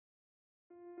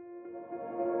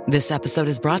This episode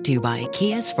is brought to you by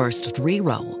Kia's first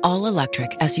three-row, all-electric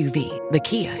SUV, the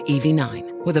Kia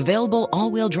EV9, with available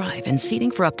all-wheel drive and seating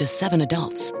for up to 7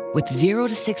 adults, with 0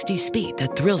 to 60 speed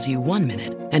that thrills you 1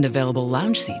 minute and available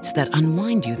lounge seats that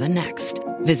unwind you the next.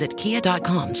 Visit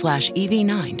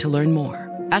kia.com/EV9 to learn more.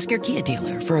 Ask your Kia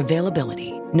dealer for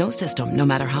availability. No system, no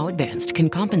matter how advanced, can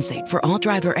compensate for all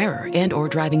driver error and or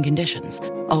driving conditions.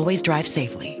 Always drive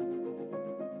safely.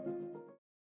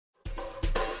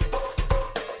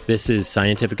 This is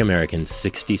Scientific American's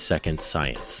 60-Second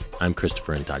Science. I'm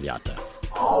Christopher Intagliata.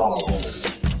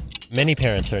 Many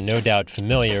parents are no doubt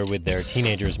familiar with their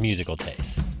teenagers' musical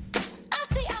tastes.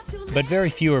 But very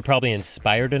few are probably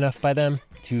inspired enough by them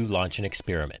to launch an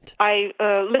experiment. I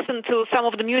listened to some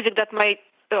of the music that my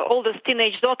oldest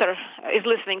teenage daughter is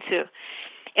listening to.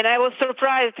 And I was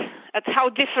surprised at how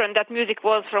different that music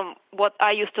was from what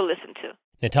I used to listen to.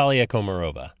 Natalia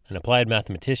Komarova, an applied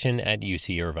mathematician at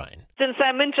UC Irvine. Since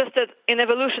I'm interested in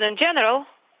evolution in general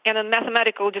and a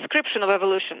mathematical description of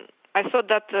evolution, I thought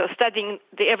that studying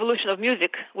the evolution of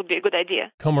music would be a good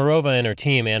idea. Komarova and her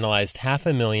team analyzed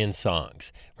 500,000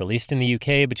 songs released in the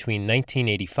UK between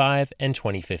 1985 and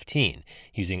 2015,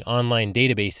 using online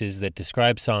databases that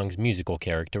describe songs' musical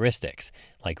characteristics,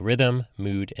 like rhythm,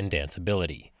 mood, and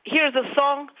danceability. Here's a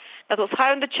song that was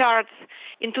high on the charts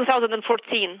in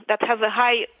 2014 that has a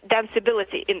high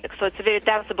danceability index, so it's a very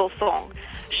danceable song.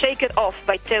 Shake It Off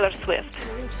by Taylor Swift.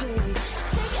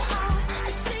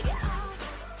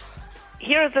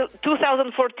 Here's a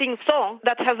 2014 song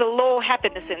that has a low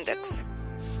happiness index.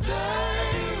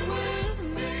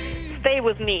 Stay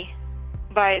With Me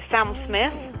by Sam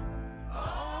Smith.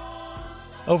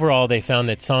 Overall, they found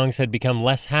that songs had become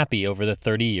less happy over the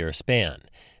 30-year span,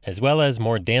 as well as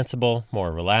more danceable,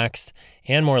 more relaxed,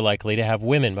 and more likely to have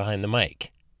women behind the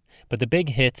mic. But the big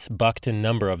hits bucked a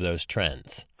number of those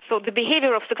trends. So the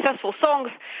behavior of successful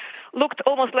songs looked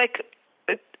almost like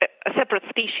a separate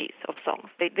species of songs.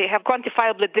 They have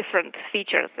quantifiably different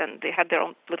features, and they had their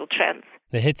own little trends.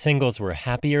 The hit singles were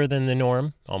happier than the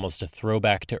norm, almost a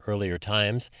throwback to earlier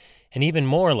times, and even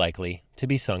more likely to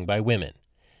be sung by women.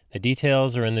 The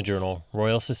details are in the journal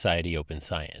Royal Society Open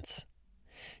Science.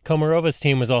 Komarova's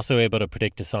team was also able to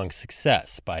predict a song's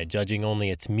success by judging only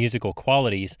its musical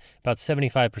qualities about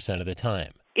 75% of the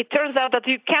time. It turns out that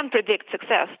you can predict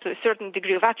success to a certain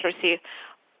degree of accuracy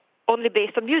only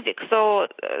based on music. So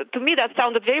to me, that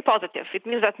sounded very positive. It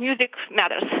means that music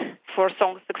matters for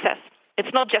song success.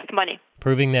 It's not just money.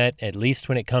 Proving that, at least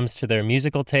when it comes to their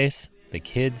musical tastes, the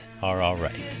kids are all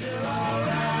right.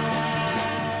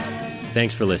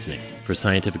 Thanks for listening. For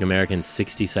Scientific American's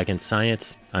 60-Second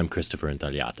Science, I'm Christopher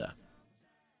Intagliata.